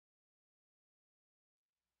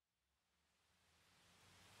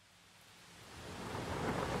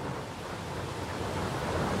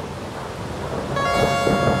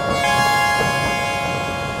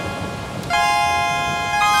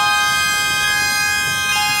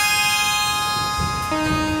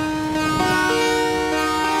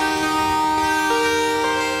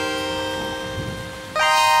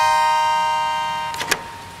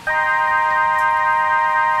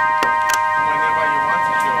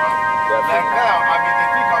definitely. Like now, I mean, the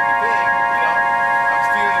thick of the thing, I'm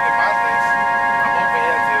still in the madness. I'm over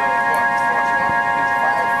here till what? Before it's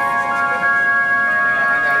 5, 6 minutes.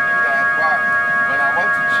 And I do that. But when I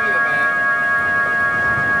want to chill, man,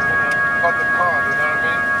 cut the cord, you know what I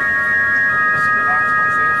mean? Just relax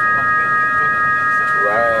myself completely, totally. So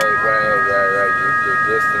Right. Your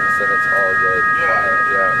distance and it's all good. Quiet.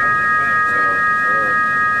 Yeah. That's the thing.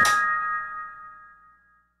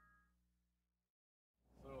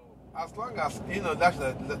 So as long as, that's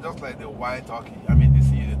just like the white talking. I mean, they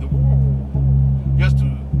see the just to,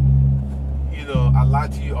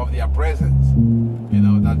 alert you of their presence.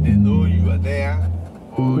 That they know you are there,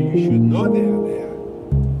 or you should know they are there.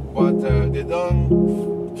 But they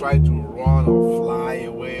don't try to run or fly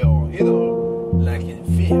away or, like in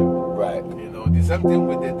fear. Right. The same thing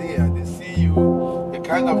with the deer. They see you, they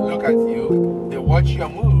kind of look at you, they watch your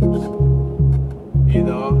moves,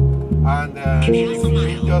 and if you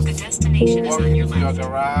just walk into your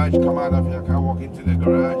garage, come out of your car, walk into the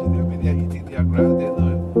garage, they'll be there eating their grass, they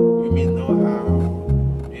know you mean no harm,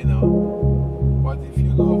 But if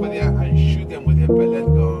you go over there and shoot them with a pellet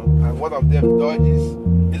gun, and one of them dodges,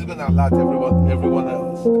 it's going to alert everyone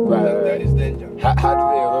else. Right. There is danger. How do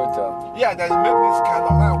they alert them? Yeah, they make this kind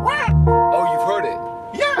of like, what? Oh, you've heard it?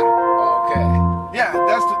 Yeah. Oh, okay. Yeah,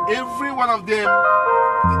 that's every one of them,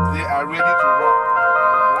 they are ready to run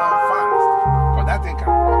fast. But that thing can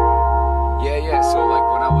run. Yeah. So, like,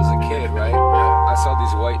 when I was a kid, right? I saw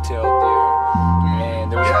these white-tailed deer,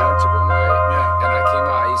 and there was a bunch of them, right? Yeah. And I came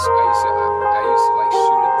out, I used to like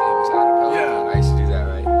shoot at things out of pellet gun. I used to do that,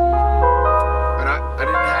 right? And I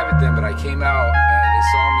didn't have it then, but I came out, and they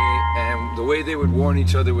saw me, and the way they would warn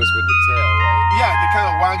each other was with the tail, right? Yeah, they kind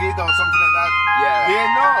of wag it or something like that. Yeah. They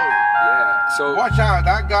know. Yeah. So Watch out,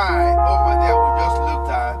 that guy over there we just looked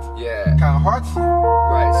at can hurt you.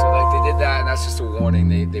 Right, so like they did that, and that's just a warning.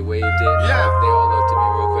 They waved it. Yeah. They all looked at me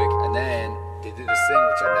real quick, and then they did this thing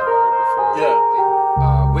which I never heard before. Yeah. They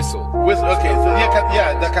whistled. Okay, so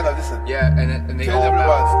that kind of listen. Yeah, and they Tell all everyone.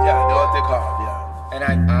 bounced. Yeah, they all take off. Yeah.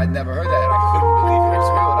 And I'd never heard that, and I couldn't believe it. It was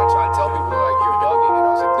real. And